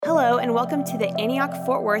and welcome to the Antioch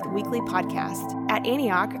Fort Worth Weekly Podcast. At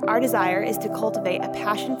Antioch, our desire is to cultivate a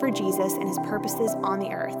passion for Jesus and his purposes on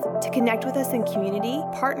the earth. To connect with us in community,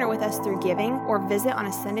 partner with us through giving, or visit on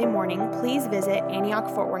a Sunday morning, please visit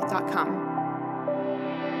AntiochFortWorth.com.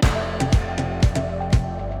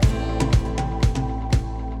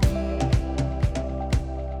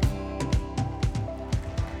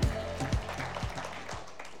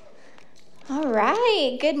 All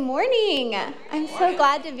right, good morning. I'm so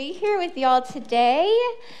glad to be here with y'all today.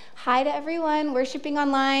 Hi to everyone worshiping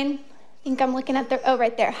online. I think I'm looking at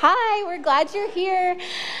right there. Hi, we're glad you're here.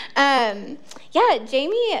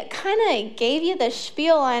 Jamie kind of gave you the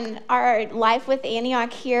spiel on our life with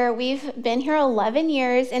Antioch here. We've been here 11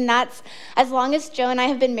 years, and that's as long as Joe and I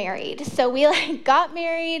have been married. So we got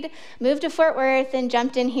married, moved to Fort Worth, and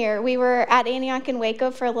jumped in here. We were at Antioch and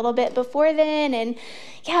Waco for a little bit before then, and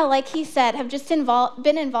like he said, have just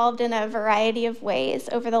been involved in a variety of ways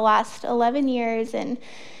over the last 11 years, and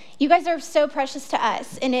you guys are so precious to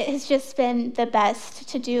us, and it has just been the best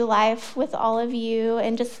to do life with all of you.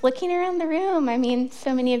 And just looking around the room, I mean,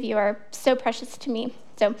 so many of you are so precious to me.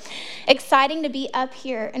 So exciting to be up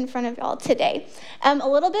here in front of y'all today. A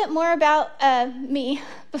little bit more about me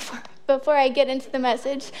before I get into the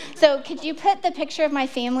message. So could you put the picture of my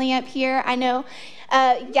family up here? I know,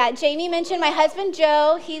 Jamie mentioned my husband,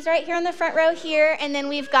 Joe. He's right here on the front row here. And then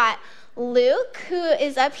we've got Luke, who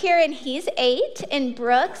is up here, and he's 8, and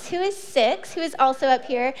Brooks, who is 6, who is also up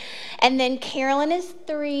here, and then Carolyn is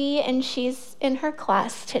 3, and she's in her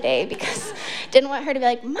class today because didn't want her to be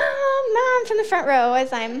like, Mom, from the front row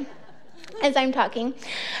as I'm talking.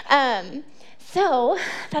 So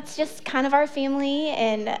that's just kind of our family,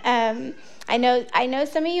 and I know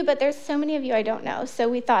some of you, but there's so many of you I don't know, so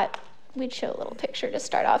we thought we'd show a little picture to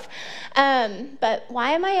start off. But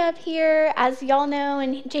why am I up here? As y'all know,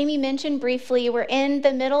 and Jamie mentioned briefly, we're in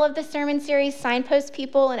the middle of the sermon series, Signpost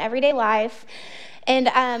People in Everyday Life. And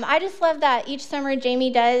I just love that each summer Jamie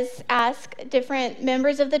does ask different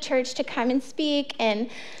members of the church to come and speak and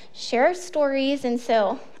share stories. And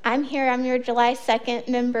so I'm here. I'm your July 2nd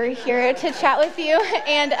member here to chat with you.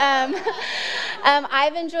 And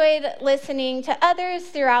I've enjoyed listening to others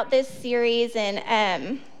throughout this series,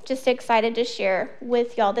 and just excited to share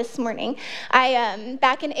with y'all this morning. I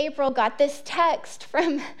back in April got this text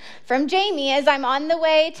from Jamie as I'm on the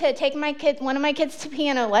way to take one of my kids to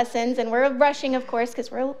piano lessons, and we're rushing, of course, because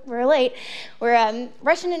we're late. We're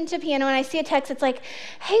rushing into piano, and I see a text. It's like,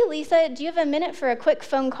 "Hey Lisa, do you have a minute for a quick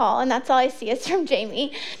phone call?" And that's all I see is from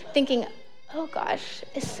Jamie. Thinking, oh gosh,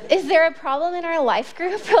 is there a problem in our life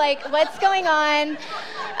group? What's going on?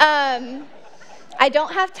 I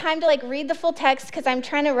don't have time to read the full text because I'm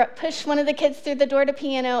trying to push one of the kids through the door to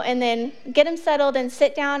piano and then get him settled and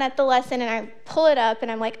sit down at the lesson, and I pull it up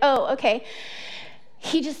and I'm like, oh, okay.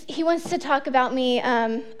 He wants to talk about me,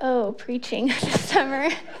 preaching this summer.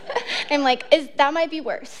 I'm like, that might be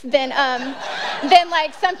worse than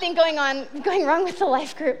something going wrong with the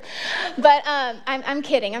life group. But I'm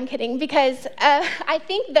kidding because I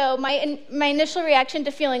think though my initial reaction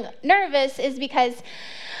to feeling nervous is because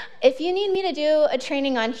if you need me to do a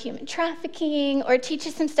training on human trafficking or teach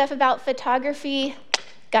you some stuff about photography,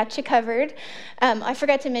 got you covered. I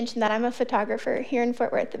forgot to mention that I'm a photographer here in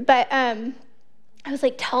Fort Worth. But I was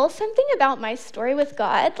like, tell something about my story with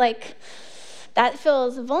God. That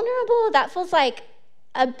feels vulnerable. That feels like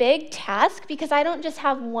a big task because I don't just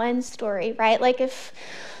have one story, right? If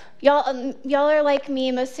y'all are like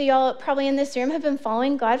me, most of y'all probably in this room have been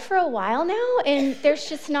following God for a while now, and there's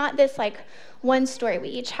just not this one story we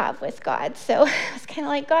each have with God. So I was kind of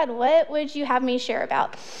like, God, what would you have me share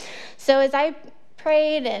about? So as I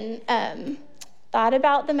prayed and thought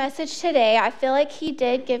about the message today, I feel like he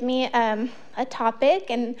did give me a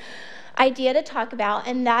topic and idea to talk about,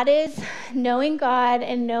 and that is knowing God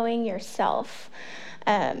and knowing yourself.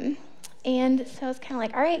 And so I was kind of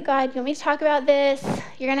like, all right, God, you want me to talk about this?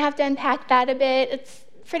 You're going to have to unpack that a bit. It's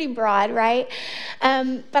pretty broad, right?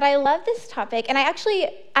 But I love this topic, and I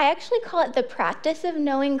actually call it the practice of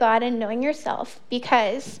knowing God and knowing yourself,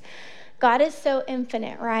 because God is so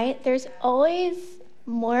infinite, right? There's always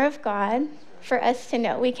more of God for us to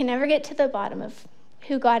know. We can never get to the bottom of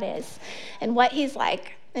who God is and what he's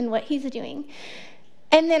like and what he's doing.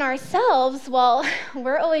 And then ourselves, well,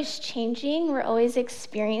 we're always changing. We're always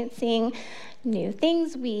experiencing new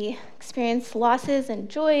things. We experience losses and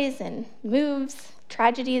joys and moves,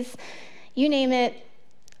 tragedies, you name it.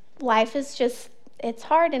 Life is it's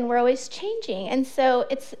hard, and we're always changing. And so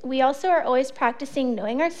we also are always practicing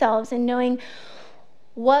knowing ourselves and knowing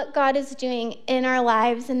what God is doing in our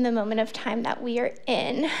lives in the moment of time that we are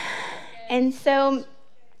in. And so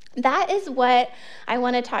That is what I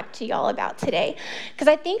want to talk to y'all about today. Because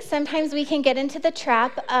I think sometimes we can get into the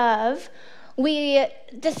trap of we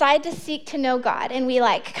decide to seek to know God, and we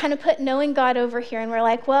kind of put knowing God over here, and we're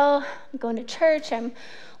like, well, I'm going to church, I'm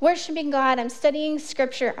worshiping God, I'm studying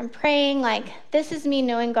scripture, I'm praying, this is me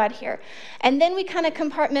knowing God here. And then we kind of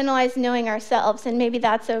compartmentalize knowing ourselves, and maybe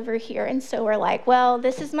that's over here. And so we're like, well,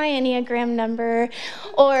 this is my Enneagram number,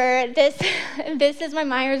 or this is my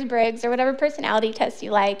Myers-Briggs, or whatever personality test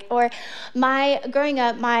you like. Or growing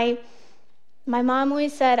up, my mom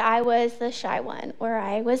always said I was the shy one, or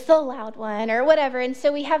I was the loud one, or whatever. And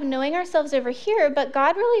so we have knowing ourselves over here, but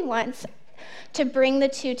God really wants to bring the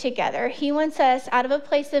two together. He wants us out of a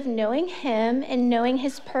place of knowing him and knowing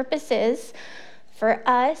his purposes for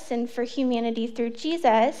us and for humanity through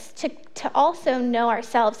Jesus to also know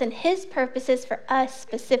ourselves and his purposes for us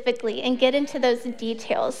specifically and get into those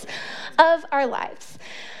details of our lives.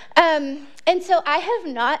 And so I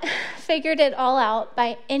have not figured it all out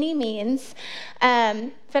by any means,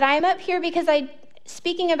 but I'm up here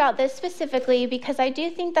speaking about this specifically because I do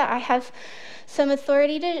think that I have some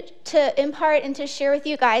authority to impart and to share with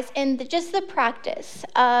you guys, and just the practice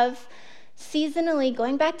of seasonally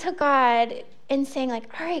going back to God and saying all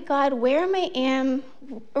right, God, where am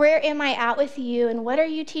I at with you, and what are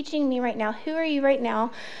you teaching me right now? Who are you right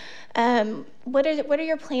now? What are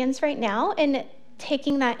your plans right now? And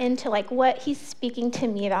taking that into what he's speaking to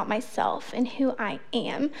me about myself and who I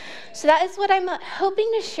am. So that is what I'm hoping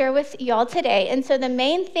to share with y'all today. And so the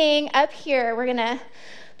main thing up here, we're gonna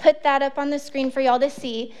put that up on the screen for y'all to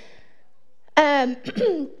see,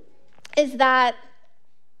 is that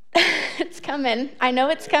it's coming. I know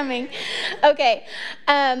it's coming. Okay.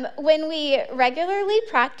 When we regularly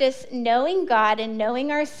practice knowing God and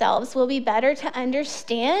knowing ourselves, we'll be better to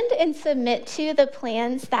understand and submit to the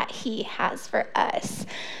plans that he has for us.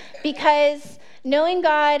 Because knowing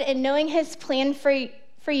God and knowing his plan for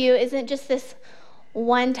you isn't just this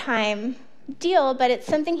one-time deal, but it's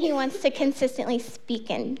something he wants to consistently speak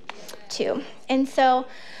into. And so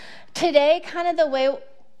today, kind of the way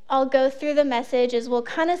I'll go through the message is we'll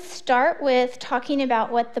kind of start with talking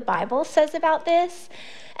about what the Bible says about this,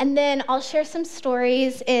 and then I'll share some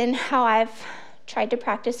stories in how I've tried to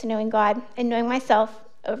practice knowing God and knowing myself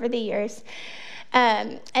over the years.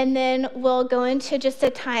 And then we'll go into just a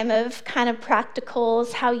time of kind of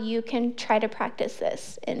practicals, how you can try to practice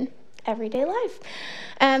this in everyday life.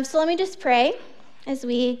 So let me just pray as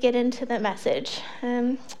we get into the message.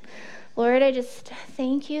 Lord, I just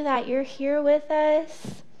thank you that you're here with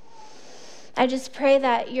us. I just pray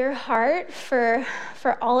that your heart for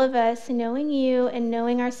all of us, knowing you and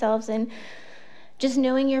knowing ourselves and just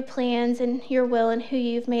knowing your plans and your will and who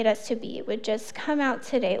you've made us to be, would just come out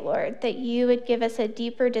today, Lord, that you would give us a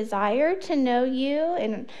deeper desire to know you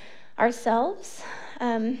and ourselves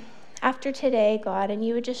after today, God, and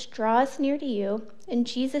you would just draw us near to you. In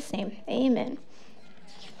Jesus' name, amen.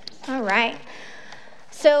 All right.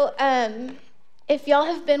 So, if y'all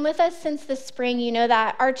have been with us since the spring, you know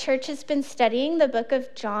that our church has been studying the book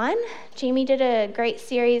of John. Jamie did a great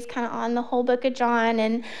series kind of on the whole book of John,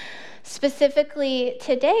 and specifically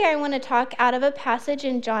today I want to talk out of a passage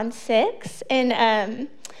in John 6. And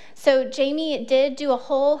so Jamie did do a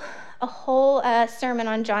whole sermon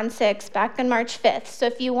on John 6 back on March 5th. So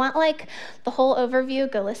if you want the whole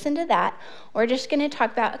overview, go listen to that. We're just going to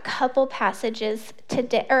talk about a couple passages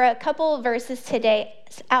today, or a couple verses today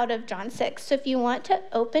out of John 6. So if you want to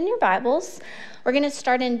open your Bibles, we're going to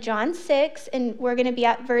start in John 6, and we're going to be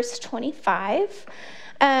at verse 25.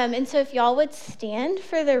 And so if y'all would stand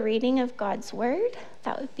for the reading of God's word,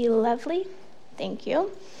 that would be lovely. Thank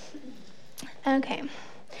you. Okay.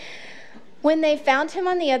 When they found him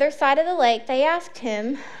on the other side of the lake, they asked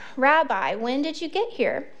him, "Rabbi, when did you get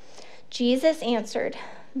here?" Jesus answered,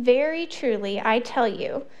 "Very truly, I tell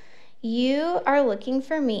you, you are looking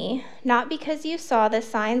for me, not because you saw the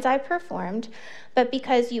signs I performed, but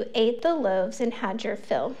because you ate the loaves and had your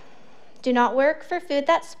fill. Do not work for food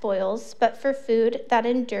that spoils, but for food that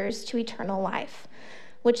endures to eternal life,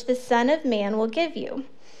 which the Son of Man will give you.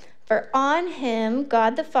 For on him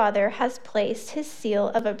God the Father has placed his seal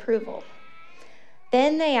of approval."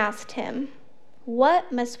 Then they asked him,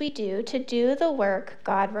 "What must we do to do the work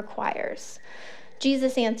God requires?"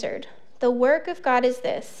 Jesus answered, "The work of God is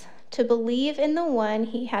this, to believe in the one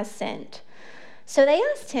he has sent." So they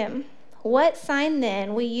asked him, "What sign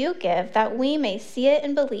then will you give that we may see it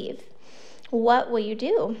and believe? What will you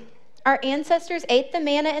do? Our ancestors ate the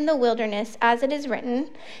manna in the wilderness, as it is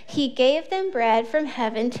written, 'He gave them bread from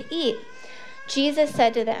heaven to eat.'" Jesus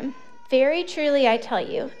said to them, Very truly, I tell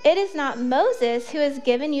you, it is not Moses who has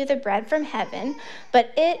given you the bread from heaven,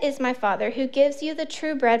 but it is my Father who gives you the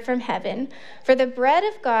true bread from heaven. For the bread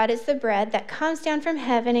of God is the bread that comes down from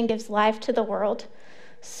heaven and gives life to the world.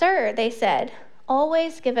 Sir, they said,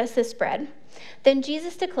 always give us this bread. Then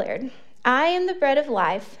Jesus declared, I am the bread of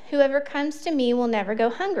life. Whoever comes to me will never go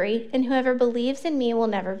hungry, and whoever believes in me will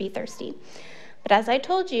never be thirsty. But as I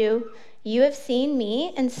told you, you have seen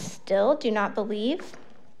me and still do not believe.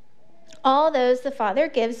 All those the Father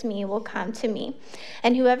gives me will come to me,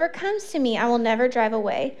 and whoever comes to me I will never drive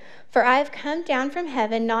away. For I have come down from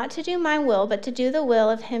heaven not to do my will, but to do the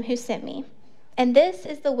will of him who sent me. And this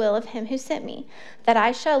is the will of him who sent me, that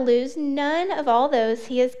I shall lose none of all those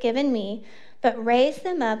he has given me, but raise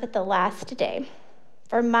them up at the last day.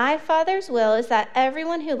 For my Father's will is that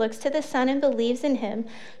everyone who looks to the Son and believes in him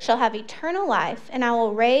shall have eternal life, and I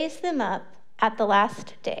will raise them up at the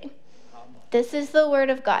last day. This is the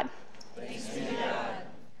word of God. Thanks be to God.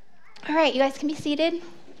 All right, you guys can be seated.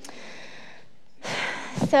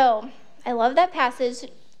 So, I love that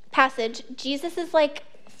passage. Jesus is like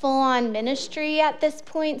full-on ministry at this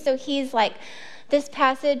point. So he's like, this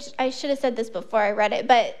passage, I should have said this before I read it,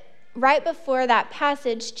 but right before that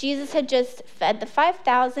passage, Jesus had just fed the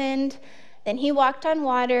 5,000. Then he walked on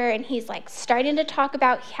water, and he's like starting to talk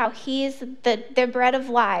about how he's the bread of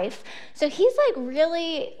life. So he's like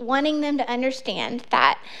really wanting them to understand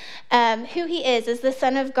that who he is as the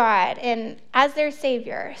Son of God and as their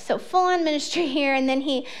Savior. So full-on ministry here. And then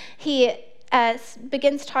he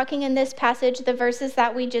begins talking in this passage, the verses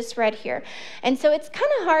that we just read here. And so it's kind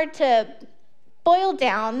of hard to boil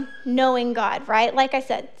down knowing God, right? Like I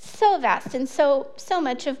said, so vast and so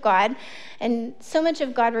much of God, and so much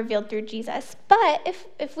of God revealed through Jesus. But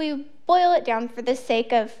if we boil it down for the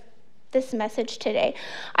sake of this message today,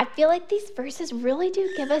 I feel like these verses really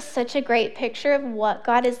do give us such a great picture of what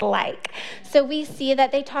God is like. So we see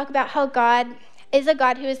that they talk about how God is a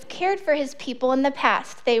God who has cared for his people in the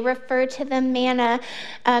past. They refer to the manna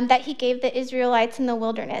that he gave the Israelites in the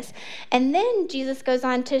wilderness. And then Jesus goes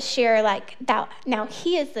on to share like that now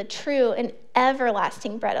he is the true and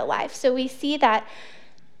everlasting bread of life. So we see that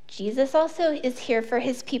Jesus also is here for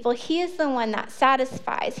his people. He is the one that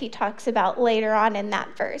satisfies, he talks about later on in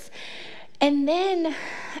that verse. And then,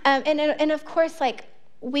 and of course, like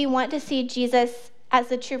we want to see Jesus as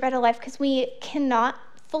the true bread of life because we cannot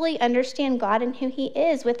fully understand God and who he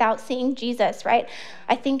is without seeing Jesus, right?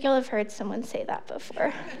 I think you'll have heard someone say that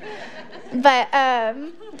before. But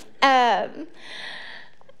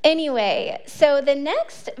anyway, so the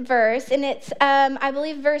next verse, and it's, I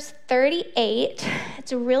believe, verse 38,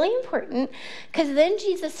 it's really important because then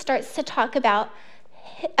Jesus starts to talk about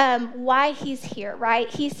why he's here, right?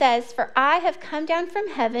 He says, for I have come down from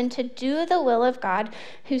heaven to do the will of God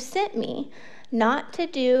who sent me, not to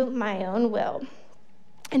do my own will.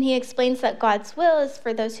 And he explains that God's will is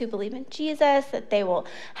for those who believe in Jesus, that they will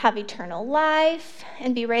have eternal life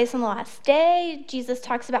and be raised on the last day. Jesus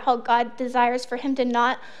talks about how God desires for him to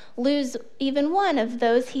not lose even one of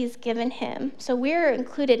those he's given him. So we're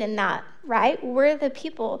included in that, right? We're the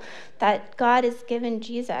people that God has given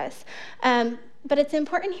Jesus. But it's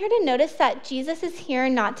important here to notice that Jesus is here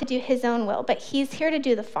not to do his own will, but he's here to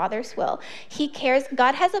do the Father's will. He cares.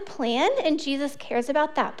 God has a plan, and Jesus cares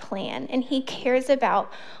about that plan, and he cares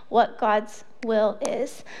about what God's will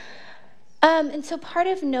is. And so part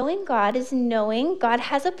of knowing God is knowing God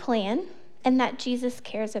has a plan and that Jesus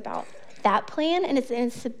cares about that plan and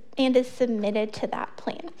is submitted to that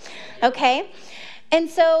plan. Okay? And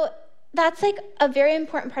so that's like a very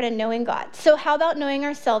important part of knowing God. So how about knowing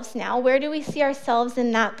ourselves now? Where do we see ourselves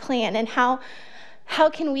in that plan? And how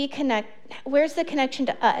can we connect? Where's the connection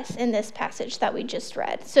to us in this passage that we just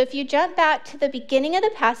read? So if you jump back to the beginning of the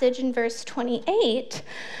passage in verse 28,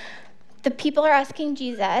 the people are asking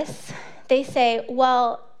Jesus, they say,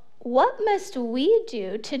 well, what must we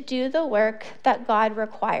do to do the work that God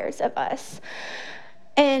requires of us?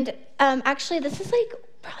 And actually, this is like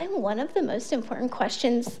probably one of the most important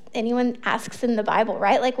questions anyone asks in the Bible,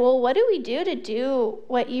 right? Like, well, what do we do to do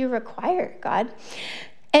what you require, God?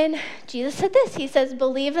 And Jesus said this. He says,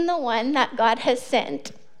 believe in the one that God has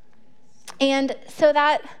sent. And so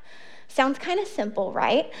that sounds kind of simple,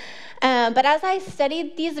 right? But as I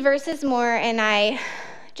studied these verses more and I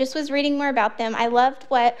just was reading more about them, I loved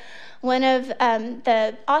what one of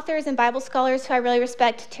the authors and Bible scholars who I really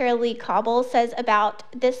respect, Tara Lee Cobble, says about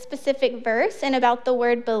this specific verse and about the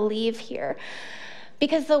word believe here.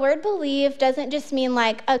 Because the word believe doesn't just mean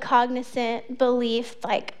like a cognizant belief,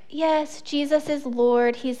 like, yes, Jesus is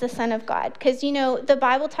Lord, he's the Son of God. Because, you know, the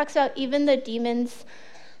Bible talks about even the demons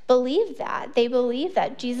believe that. They believe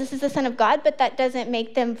that Jesus is the Son of God, but that doesn't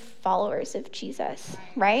make them followers of Jesus,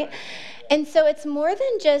 right? And so it's more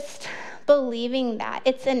than just believing that.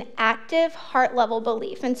 It's an active heart level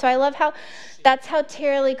belief. And so I love how that's how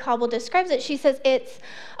Tara Lee Cobble describes it. She says it's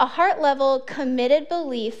a heart level committed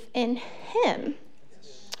belief in him.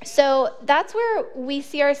 So that's where we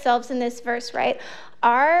see ourselves in this verse, right?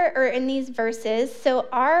 In these verses. So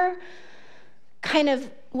our kind of,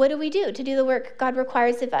 what do we do to do the work God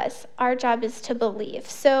requires of us? Our job is to believe.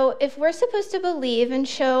 So if we're supposed to believe and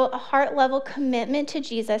show a heart level commitment to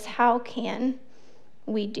Jesus, how can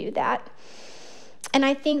we do that? And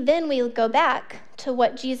I think then we go back to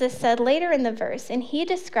what Jesus said later in the verse, and he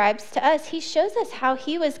describes to us, he shows us how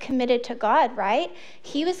he was committed to God, right?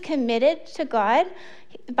 He was committed to God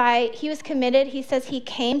he says he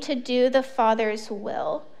came to do the Father's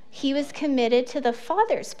will. He was committed to the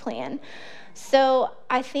Father's plan. So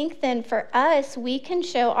I think then for us, we can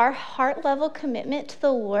show our heart level commitment to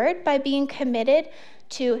the Lord by being committed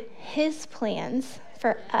to his plans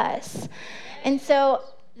for us. And so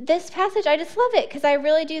this passage, I just love it because I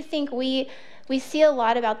really do think we see a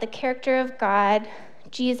lot about the character of God,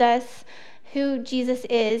 Jesus, who Jesus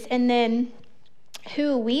is, and then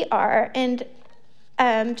who we are, and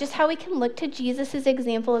just how we can look to Jesus'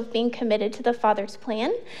 example of being committed to the Father's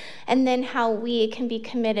plan, and then how we can be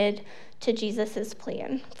committed to Jesus'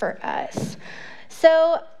 plan for us.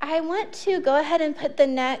 So I want to go ahead and put the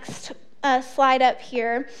next slide up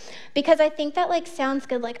here, because I think that sounds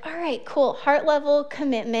good. All right, cool, heart level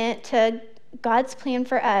commitment to God's plan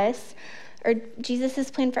for us, or Jesus'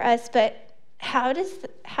 plan for us, but how does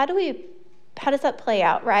that play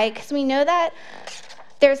out, right? Because we know that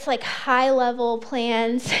there's high-level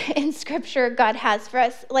plans in Scripture God has for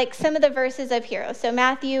us, some of the verses up here. So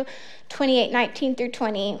Matthew 28:19 through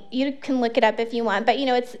 20. You can look it up if you want, but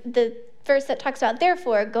it's the verse that talks about,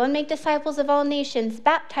 therefore, go and make disciples of all nations,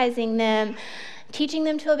 baptizing them, teaching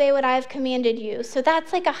them to obey what I have commanded you. So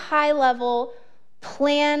that's a high-level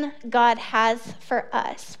plan God has for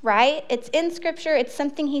us, right? It's in Scripture. It's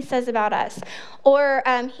something he says about us. Or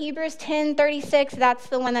Hebrews 10:36, that's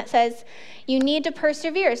the one that says, you need to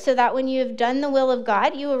persevere so that when you have done the will of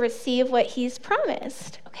God, you will receive what he's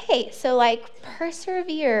promised. Okay, so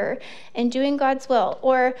persevere in doing God's will.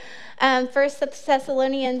 Or 1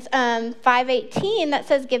 Thessalonians 5:18, that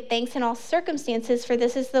says, give thanks in all circumstances, for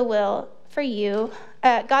this is the will for you,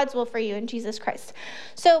 God's will for you in Jesus Christ.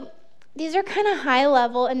 So these are kind of high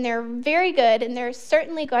level, and they're very good, and they're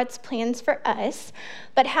certainly God's plans for us.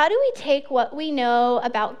 But how do we take what we know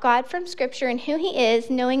about God from Scripture and who he is,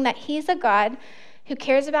 knowing that he's a God who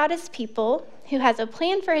cares about his people, who has a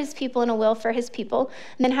plan for his people and a will for his people?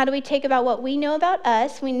 And then how do we take about what we know about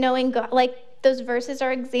us, we knowing God, those verses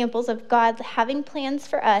are examples of God having plans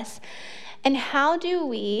for us, and how do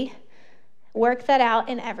we work that out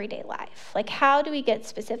in everyday life? How do we get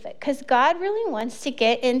specific? Because God really wants to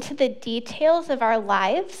get into the details of our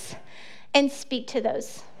lives and speak to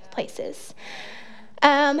those places.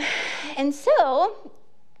 And so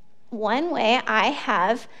one way I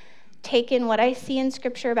have taken what I see in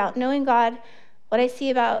Scripture about knowing God, what I see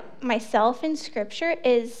about myself in Scripture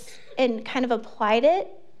and kind of applied it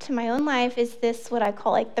to my own life, is this, what I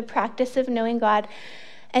call the practice of knowing God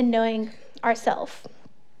and knowing ourselves.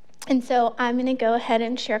 And so I'm going to go ahead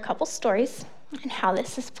and share a couple stories and how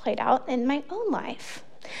this has played out in my own life.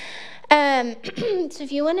 So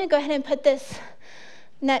if you want to go ahead and put this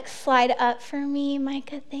next slide up for me,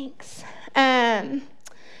 Micah, thanks.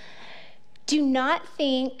 Do not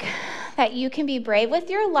think that you can be brave with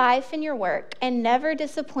your life and your work and never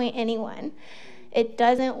disappoint anyone. It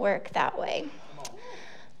doesn't work that way.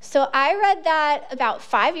 So I read that about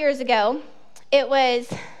 5 years ago. It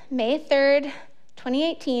was May 3rd,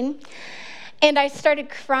 2018, and I started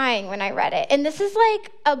crying when I read it. And this is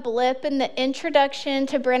a blip in the introduction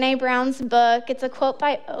to Brené Brown's book. It's a quote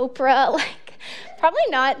by Oprah, probably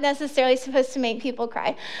not necessarily supposed to make people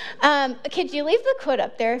cry. Could you leave the quote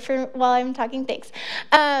up there while I'm talking? Thanks.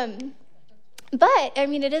 But,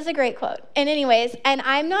 it is a great quote. And anyways, and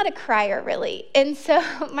I'm not a crier, really. And so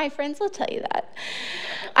my friends will tell you that.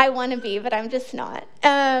 I want to be, but I'm just not.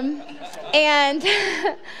 And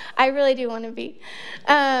I really do want to be.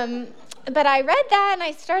 But I read that, and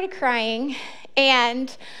I started crying.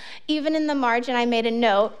 And even in the margin, I made a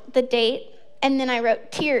note, the date, and then I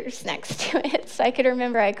wrote tears next to it so I could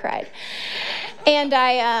remember I cried. And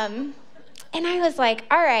I was like,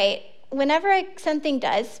 all right, whenever something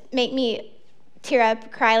does make me tear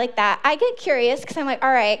up, cry like that, I get curious because I'm like,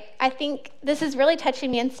 all right, I think this is really touching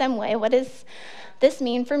me in some way. What does this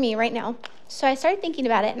mean for me right now? So I started thinking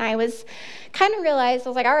about it, and I was kind of realized, I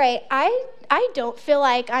was like, all right, I I don't feel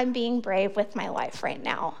like I'm being brave with my life right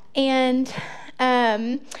now. And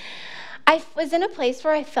I was in a place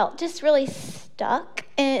where I felt just really stuck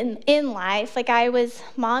in life. Like I was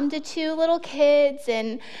mom to 2 little kids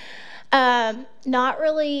and not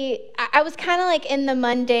really, I was kind of like in the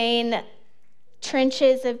mundane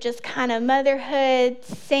trenches of just kind of motherhood,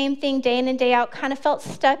 same thing day in and day out, kind of felt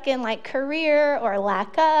stuck in like career or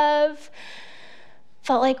lack of.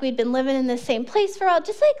 Felt like we'd been living in the same place for a while,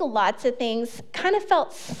 just like lots of things, kind of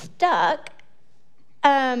felt stuck.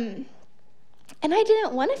 And I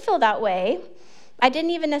didn't want to feel that way. I didn't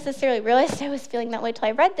even necessarily realize I was feeling that way till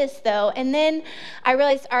I read this, though. And then I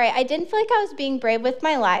realized, all right, I didn't feel like I was being brave with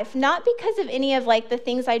my life, not because of any of like the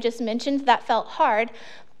things I just mentioned that felt hard,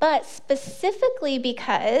 but specifically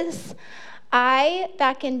because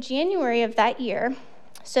back in January of that year,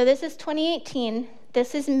 so this is 2018,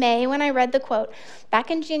 this is May when I read the quote, back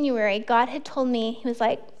in January, God had told me, he was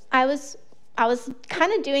like, I was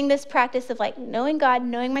kind of doing this practice of like knowing God,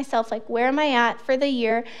 knowing myself, like where am I at for the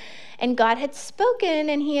year? And God had spoken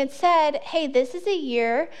and he had said, hey, this is a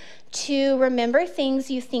year to remember things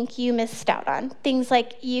you think you missed out on. Things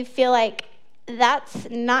like you feel like that's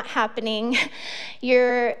not happening.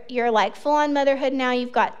 You're like full on motherhood now.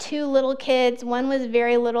 You've got 2 little kids. One was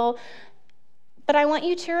very little. But I want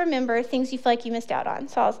you to remember things you feel like you missed out on.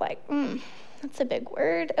 So I was like, that's a big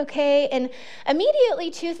word, okay. And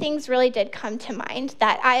immediately 2 things really did come to mind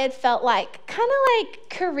that I had felt like kind of like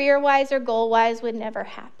career-wise or goal-wise would never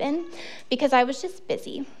happen because I was just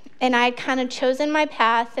busy. And I had kind of chosen my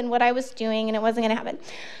path and what I was doing and it wasn't going to happen.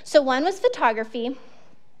 So one was photography.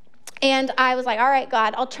 And I was like, all right,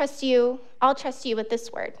 God, I'll trust you with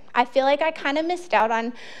this word. I feel like I kind of missed out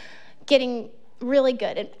on getting really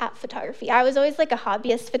good at photography. I was always like a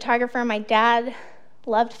hobbyist photographer. My dad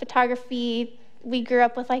loved photography. We grew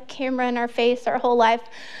up with like camera in our face our whole life.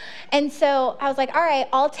 And so I was like, all right,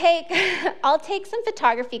 I'll take some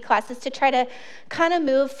photography classes to try to kind of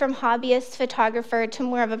move from hobbyist photographer to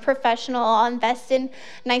more of a professional. I'll invest in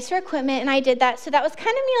nicer equipment. And I did that. So that was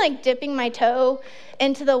kind of me like dipping my toe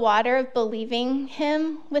into the water of believing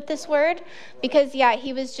him with this word. Because yeah,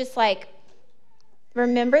 he was just like,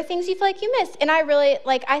 remember things you feel like you missed. And I really,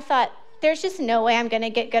 I thought, there's just no way I'm going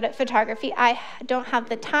to get good at photography. I don't have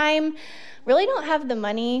the time, really don't have the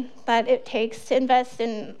money that it takes to invest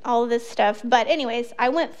in all of this stuff. But anyways, I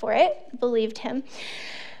went for it, believed him.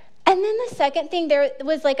 And then the second thing, there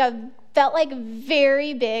was felt like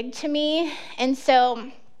very big to me. And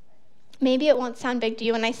so maybe it won't sound big to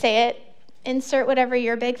you when I say it. Insert whatever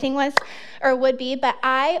your big thing was or would be. But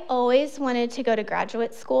I always wanted to go to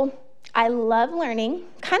graduate school. I love learning,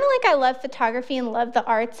 kind of like I love photography and love the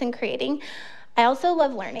arts and creating. I also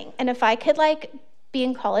love learning. And if I could be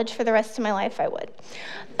in college for the rest of my life, I would.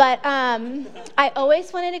 But I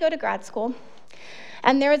always wanted to go to grad school.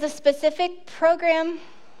 And there was a specific program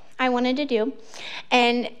I wanted to do.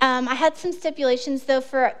 And I had some stipulations, though,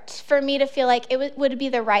 for me to feel like it would be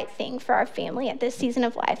the right thing for our family at this season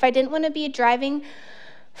of life. I didn't want to be driving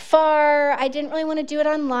far. I didn't really want to do it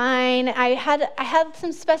online. I had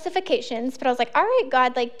some specifications, but I was like, all right,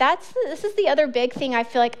 God, this is the other big thing I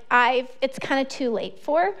feel like it's kind of too late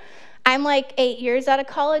for. I'm 8 years out of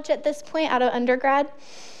college at this point, out of undergrad.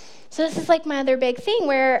 So this is my other big thing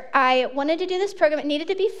where I wanted to do this program. It needed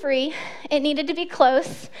to be free. It needed to be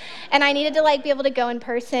close. And I needed to be able to go in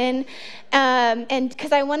person. And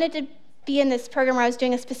because I wanted to be in this program where I was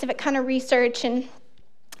doing a specific kind of research and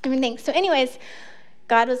everything. So anyways,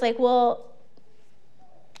 God was like, well,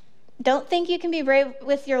 don't think you can be brave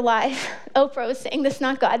with your life. Oprah was saying this,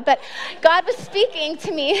 not God, but God was speaking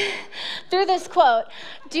to me through this quote.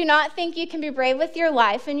 Do not think you can be brave with your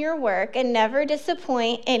life and your work and never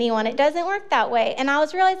disappoint anyone. It doesn't work that way. And I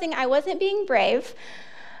was realizing I wasn't being brave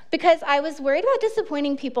because I was worried about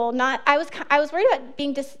disappointing people. I was worried about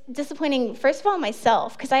being disappointing, first of all,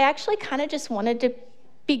 myself, because I actually kind of just wanted to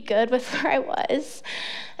be good with where I was,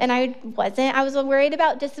 and I wasn't. I was worried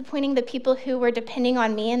about disappointing the people who were depending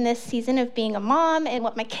on me in this season of being a mom and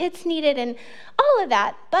what my kids needed and all of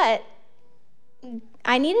that, but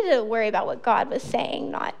I needed to worry about what God was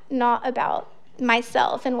saying, not about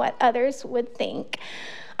myself and what others would think.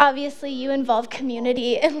 Obviously, you involve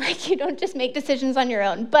community, and you don't just make decisions on your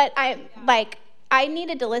own, but I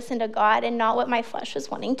needed to listen to God and not what my flesh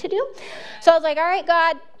was wanting to do. So I was like, all right,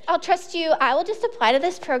 God, I'll trust you. I will just apply to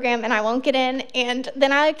this program and I won't get in. And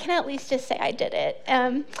then I can at least just say I did it.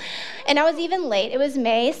 And I was even late. It was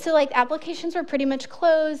May. So applications were pretty much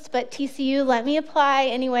closed, but TCU let me apply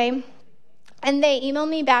anyway. And they emailed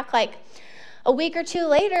me back a week or two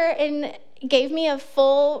later. And gave me a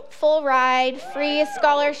full ride, free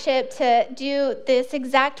scholarship to do this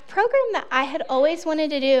exact program that I had always wanted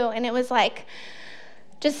to do. And it was like,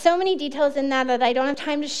 just so many details in that I don't have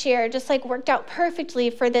time to share, just like worked out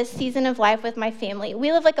perfectly for this season of life with my family.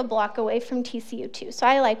 We live like a block away from TCU too, so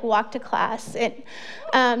I like walk to class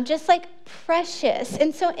and just like precious.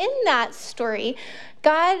 And so in that story,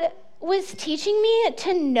 God was teaching me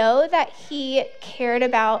to know that he cared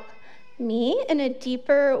about me in a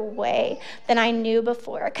deeper way than I knew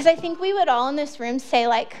before. Because I think we would all in this room say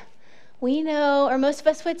like, we know, or most of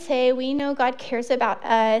us would say, we know God cares about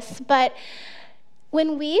us, but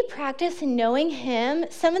when we practice knowing him,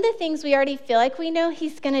 some of the things we already feel like we know,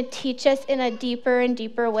 he's going to teach us in a deeper and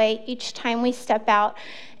deeper way each time we step out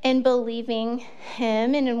in believing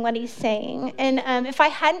him and in what he's saying. And if I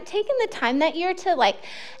hadn't taken the time that year to like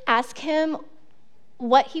ask him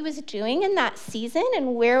what he was doing in that season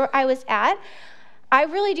and where I was at, I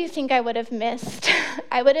really do think I would have missed.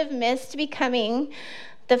 I would have missed becoming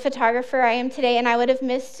the photographer I am today, and I would have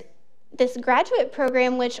missed this graduate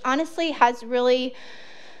program, which honestly has really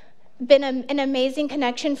been an amazing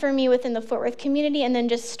connection for me within the Fort Worth community, and then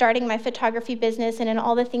just starting my photography business and in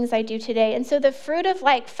all the things I do today. And so the fruit of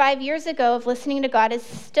like 5 years ago of listening to God is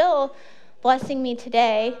still blessing me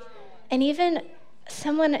today. And even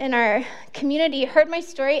someone in our community heard my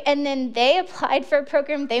story, and then they applied for a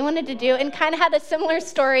program they wanted to do and kind of had a similar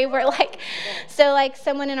story where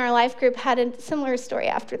someone in our life group had a similar story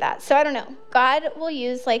after that. So I don't know. God will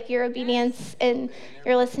use like your obedience and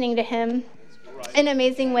your listening to him in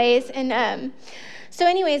amazing ways. And so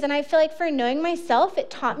anyways, and I feel like for knowing myself, it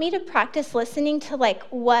taught me to practice listening to like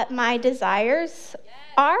what my desires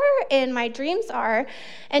are and my dreams are,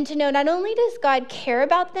 and to know not only does God care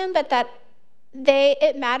about them, but that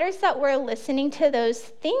it matters that we're listening to those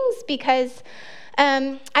things, because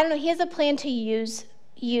I don't know, he has a plan to use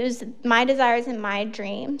my desires and my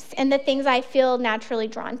dreams and the things I feel naturally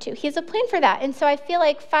drawn to. He has a plan for that. And so I feel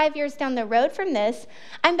like 5 years down the road from this,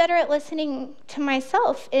 I'm better at listening to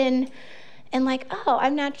myself and like, oh,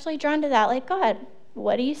 I'm naturally drawn to that. Like, God,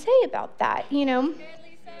 what do you say about that? You know?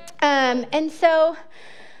 And so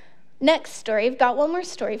next story, I've got one more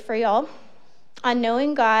story for y'all on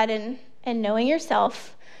knowing God and knowing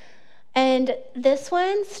yourself. And this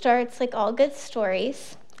one starts like all good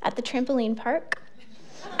stories at the trampoline park.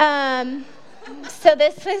 So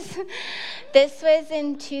this was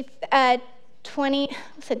in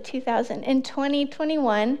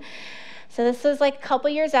 2021. So this was like a couple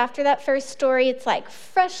years after that first story. It's like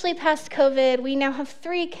freshly past COVID. We now have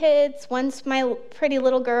 3 kids. One's my pretty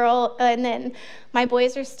little girl, and then my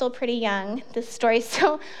boys are still pretty young, this story.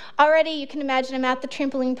 So already you can imagine I'm at the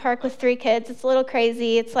trampoline park with 3 kids. It's a little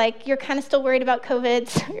crazy. It's like you're kind of still worried about COVID.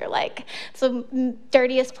 So you're like, it's the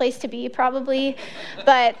dirtiest place to be probably.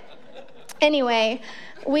 But anyway,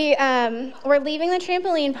 we're leaving the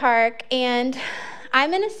trampoline park, and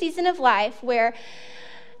I'm in a season of life where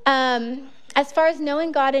as far as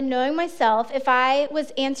knowing God and knowing myself, if I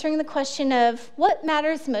was answering the question of what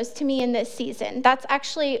matters most to me in this season, that's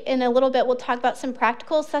actually, in a little bit, we'll talk about some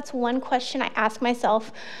practicals. That's one question I ask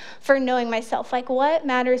myself for knowing myself, like what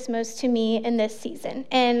matters most to me in this season?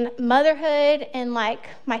 And motherhood and like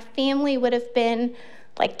my family would have been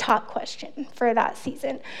like top question for that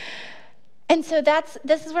season. And so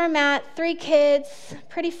this is where I'm at, 3 kids,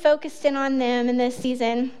 pretty focused in on them in this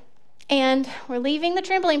season. And we're leaving the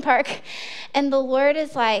trampoline park, and the Lord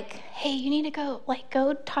is like, hey, you need to go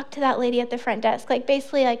talk to that lady at the front desk. Like,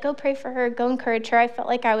 basically, like, go pray for her, go encourage her. I felt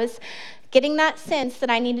like I was getting that sense that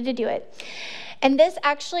I needed to do it. And this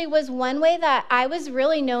actually was one way that I was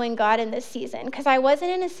really knowing God in this season, because I wasn't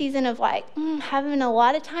in a season of like having a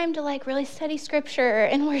lot of time to like really study scripture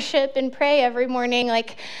and worship and pray every morning.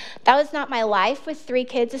 Like, that was not my life with 3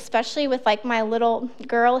 kids, especially with like my little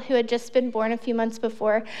girl who had just been born a few months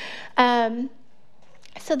before.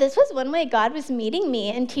 So this was one way God was meeting me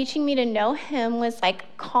and teaching me to know him, was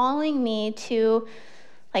like calling me to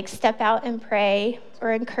like step out and pray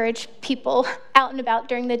or encourage people out and about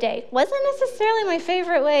during the day. Wasn't necessarily my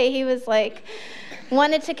favorite way. He was like,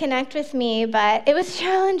 wanted to connect with me, but it was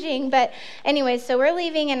challenging. But anyway, so we're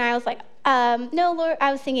leaving, and I was like, no, Lord,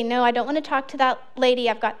 I was thinking, no, I don't want to talk to that lady.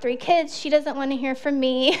 I've got 3 kids. She doesn't want to hear from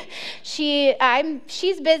me. She's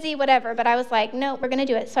busy, whatever. But I was like, no, we're going to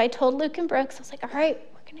do it. So I told Luke and Brooks, I was like, all right,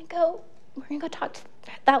 we're going to go we're going to go talk to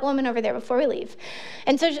that woman over there before we leave.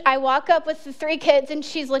 And so I walk up with the 3 kids, and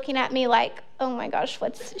she's looking at me like, oh my gosh,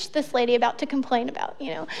 what's this lady about to complain about,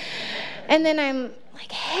 And then I'm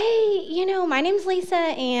like, hey, my name's Lisa,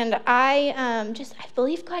 and I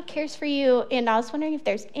believe God cares for you, and I was wondering if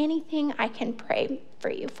there's anything I can pray for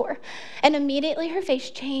you for. And immediately her face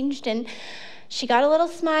changed, and she got a little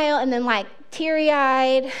smile, and then like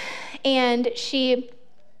teary-eyed, and she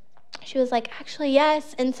was like, actually,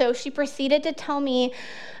 yes. And so she proceeded to tell me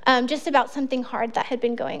just about something hard that had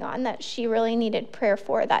been going on that she really needed prayer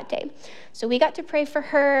for that day. So we got to pray for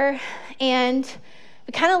her, and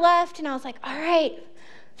we kind of left, and I was like, all right,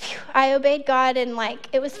 phew, I obeyed God, and like,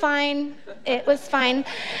 it was fine. It was fine.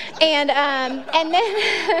 And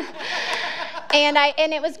then,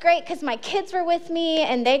 and it was great because my kids were with me,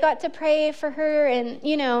 and they got to pray for her, and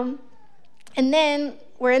and then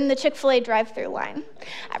we're in the Chick-fil-A drive-through line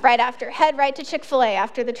head right to Chick-fil-A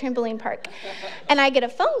after the trampoline park. And I get a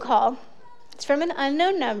phone call. It's from an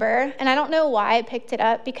unknown number, and I don't know why I picked it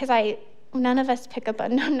up because none of us pick up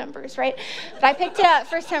unknown numbers, right? But I picked it up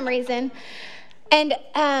for some reason. And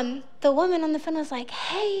the woman on the phone was like,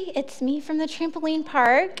 hey, it's me from the trampoline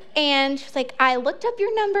park. And she was like, I looked up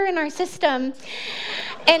your number in our system.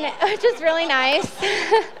 And which is really nice.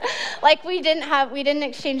 Like we didn't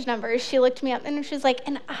exchange numbers. She looked me up and she was like,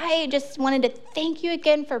 and I just wanted to thank you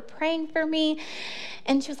again for praying for me.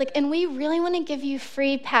 And she was like, and we really want to give you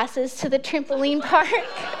free passes to the trampoline park.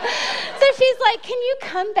 So she's like, can you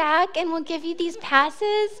come back and we'll give you these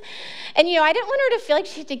passes? And, I didn't want her to feel like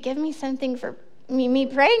she had to give me something for me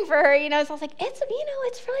praying for her, So I was like, it's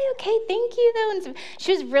really okay. Thank you, though. And so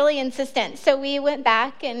she was really insistent. So we went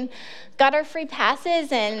back and got our free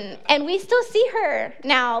passes, and we still see her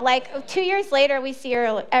now. Like 2 years later, we see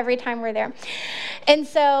her every time we're there. And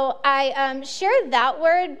so I shared that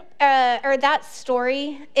word or that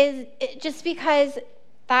story is just because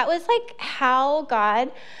that was like how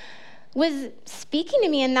God was speaking to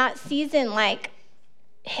me in that season. Like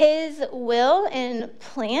his will and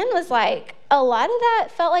plan was like, a lot of that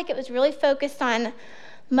felt like it was really focused on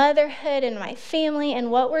motherhood and my family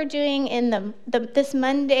and what we're doing in this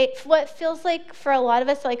Monday, what feels like for a lot of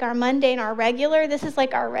us like our Monday and our regular. This is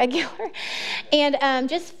like our regular. And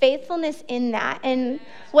just faithfulness in that. And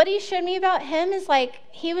what he showed me about him is like,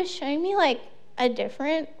 he was showing me like a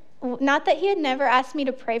different, not that he had never asked me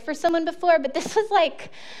to pray for someone before, but this was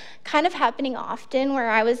like kind of happening often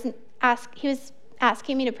where he was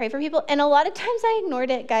asking me to pray for people. And a lot of times I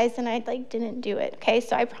ignored it, guys, and I didn't do it. Okay.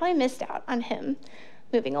 So I probably missed out on him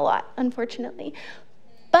moving a lot, unfortunately.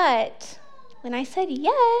 But when I said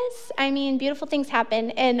yes, beautiful things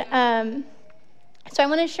happen. And so I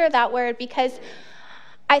want to share that word because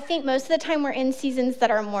I think most of the time we're in seasons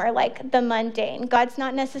that are more like the mundane. God's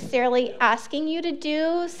not necessarily asking you to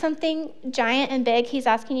do something giant and big. He's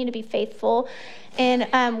asking you to be faithful in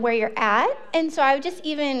where you're at. And so I would just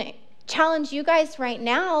even challenge you guys right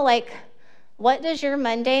now, like, what does your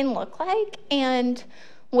mundane look like? And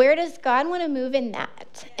where does God want to move in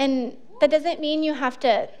that? And that doesn't mean you have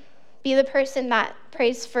to be the person that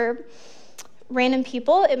prays for random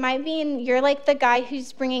people. It might mean you're like the guy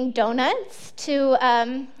who's bringing donuts to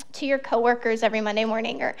your coworkers every Monday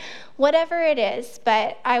morning or whatever it is.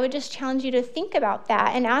 But I would just challenge you to think about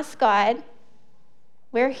that and ask God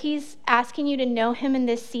where he's asking you to know him in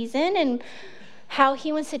this season and how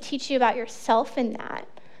he wants to teach you about yourself in that.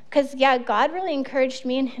 Because, God really encouraged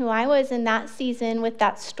me in who I was in that season with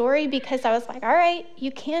that story because I was like, all right,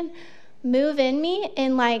 you can move in me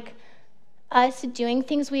in like us doing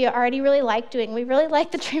things we already really like doing. We really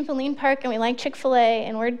like the trampoline park and we like Chick-fil-A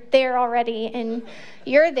and we're there already and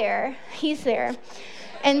you're there, he's there.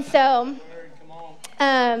 And so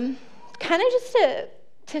kind of just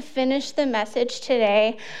to finish the message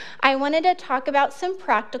today, I wanted to talk about some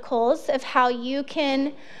practicals of how you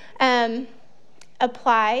can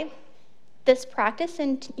apply this practice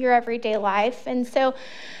in your everyday life. And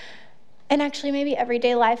actually maybe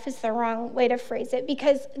everyday life is the wrong way to phrase it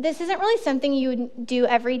because this isn't really something you do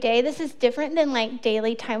every day. This is different than like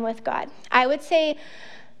daily time with God. I would say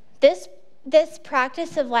this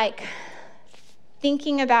practice of like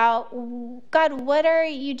thinking about, God, what are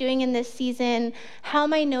you doing in this season? How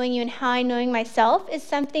am I knowing you and how am I knowing myself is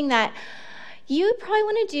something that you probably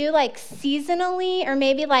want to do like seasonally or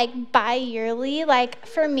maybe like bi-yearly. Like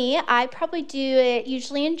for me, I probably do it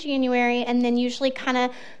usually in January and then usually kind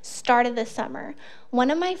of start of the summer. One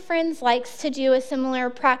of my friends likes to do a similar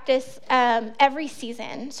practice every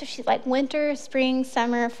season. So she's like winter, spring,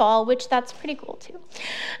 summer, fall, which that's pretty cool too.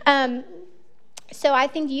 So I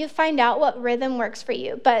think you find out what rhythm works for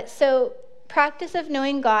you. But so practice of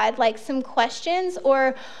knowing God, like some questions,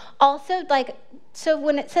 or also like, so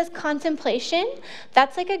when it says contemplation,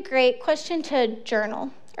 that's like a great question to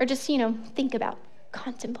journal or just, think about.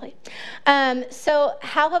 Contemplate. So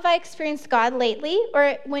how have I experienced God lately?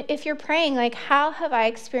 Or if you're praying, like, how have I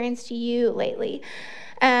experienced you lately?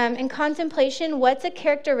 In contemplation, what's a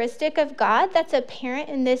characteristic of God that's apparent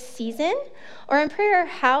in this season? Or in prayer,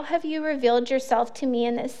 how have you revealed yourself to me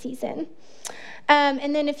in this season?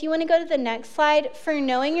 And then if you want to go to the next slide, for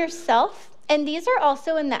knowing yourself, and these are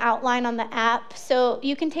also in the outline on the app, so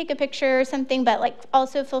you can take a picture or something, but like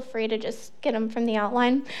also feel free to just get them from the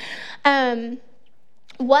outline.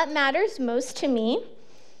 What matters most to me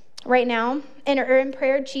right now or in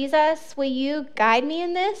prayer, Jesus, will you guide me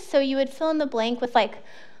in this? So you would fill in the blank with like,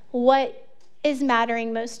 what is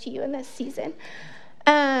mattering most to you in this season?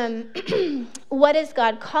 What is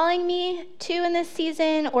God calling me to in this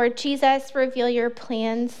season? Or Jesus, reveal your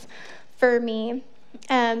plans for me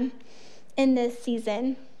in this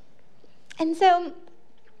season. And so,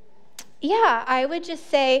 yeah, I would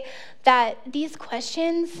just say that these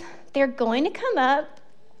questions, they're going to come up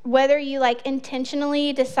whether you like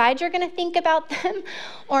intentionally decide you're going to think about them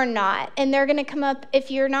or not. And they're going to come up if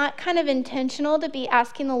you're not kind of intentional to be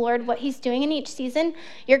asking the Lord what he's doing in each season.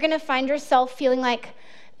 You're going to find yourself feeling like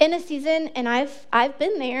in a season, and I've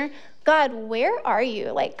been there, God, where are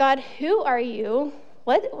you? Like, God, who are you?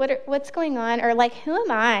 What's going on? Or like, who am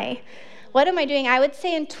I? What am I doing? I would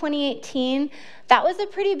say in 2018, that was a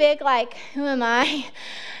pretty big like, who am I?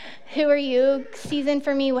 Who are you season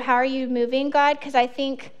for me? How are you moving, God? Because I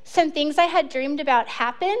think some things I had dreamed about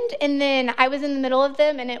happened, and then I was in the middle of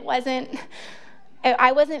them, and I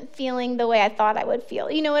wasn't feeling the way I thought I would feel.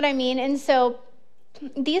 You know what I mean? And so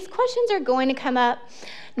these questions are going to come up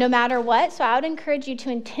no matter what. So I would encourage you to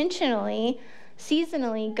intentionally,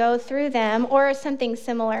 seasonally go through them or something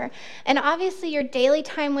similar. And obviously your daily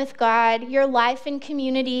time with God, your life in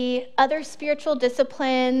community, other spiritual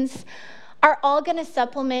disciplines, are all going to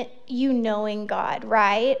supplement you knowing God,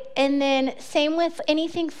 right? And then same with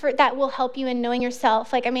anything that will help you in knowing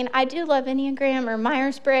yourself. Like, I do love Enneagram or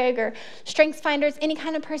Myers-Briggs or Strengths Finders, any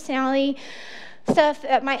kind of personality stuff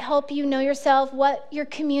that might help you know yourself, what your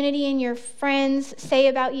community and your friends say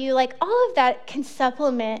about you. Like, all of that can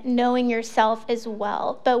supplement knowing yourself as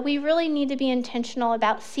well. But we really need to be intentional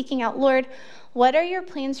about seeking out, Lord, what are your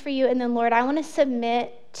plans for you? And then, Lord, I want to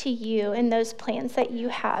submit to you in those plans that you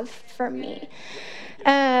have for me.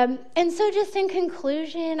 And so just in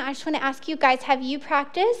conclusion, I just want to ask you guys, have you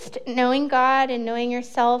practiced knowing God and knowing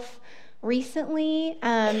yourself recently?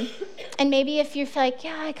 And maybe if you feel like,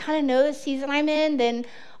 yeah, I kind of know the season I'm in, then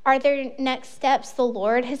are there next steps the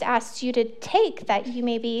Lord has asked you to take that you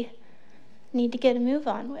maybe need to get a move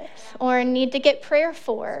on with, or need to get prayer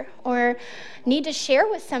for, or need to share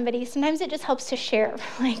with somebody? Sometimes it just helps to share.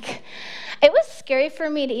 Like, it was scary for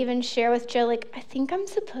me to even share with Joe, like, I think I'm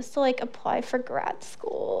supposed to like apply for grad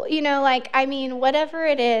school, whatever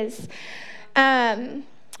it is. And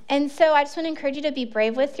so I just want to encourage you to be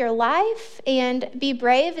brave with your life, and be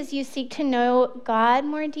brave as you seek to know God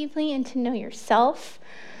more deeply and to know yourself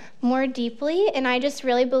more deeply. And I just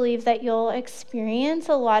really believe that you'll experience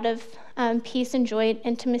a lot of peace and joy and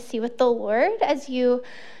intimacy with the Lord as you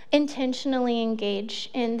intentionally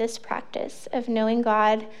engage in this practice of knowing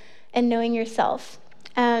God and knowing yourself.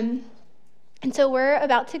 And so we're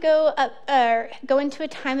about to go into a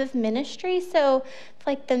time of ministry. So if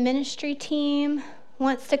like the ministry team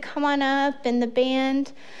wants to come on up, and the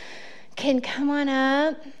band can come on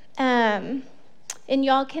up, and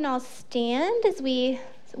y'all can all stand as we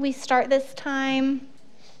start this time.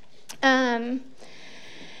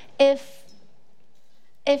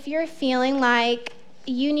 If you're feeling like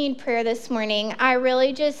you need prayer this morning, I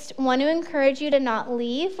really just want to encourage you to not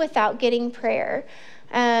leave without getting prayer.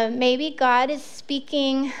 Maybe God is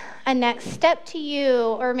speaking a next step to you,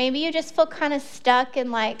 or maybe you just feel kind of stuck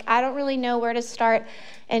and like, I don't really know where to start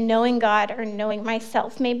in knowing God or knowing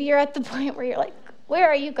myself. Maybe you're at the point where you're like, where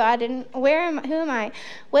are you, God? And who am I?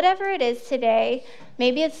 Whatever it is today,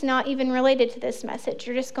 maybe it's not even related to this message.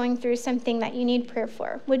 You're just going through something that you need prayer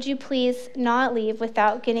for. Would you please not leave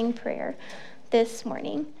without getting prayer this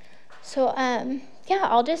morning? So,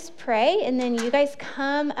 I'll just pray, and then you guys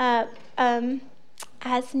come up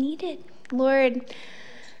as needed. Lord,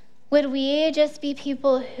 would we just be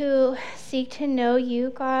people who seek to know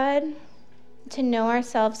you, God, to know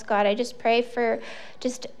ourselves, God? I just pray for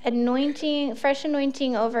just anointing, fresh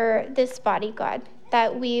anointing over this body, God,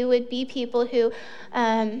 that we would be people who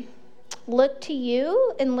look to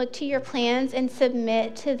you and look to your plans and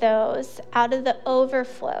submit to those out of the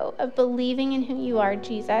overflow of believing in who you are,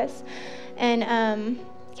 Jesus. And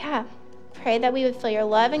Pray that we would feel your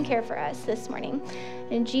love and care for us this morning.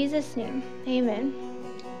 In Jesus' name, amen.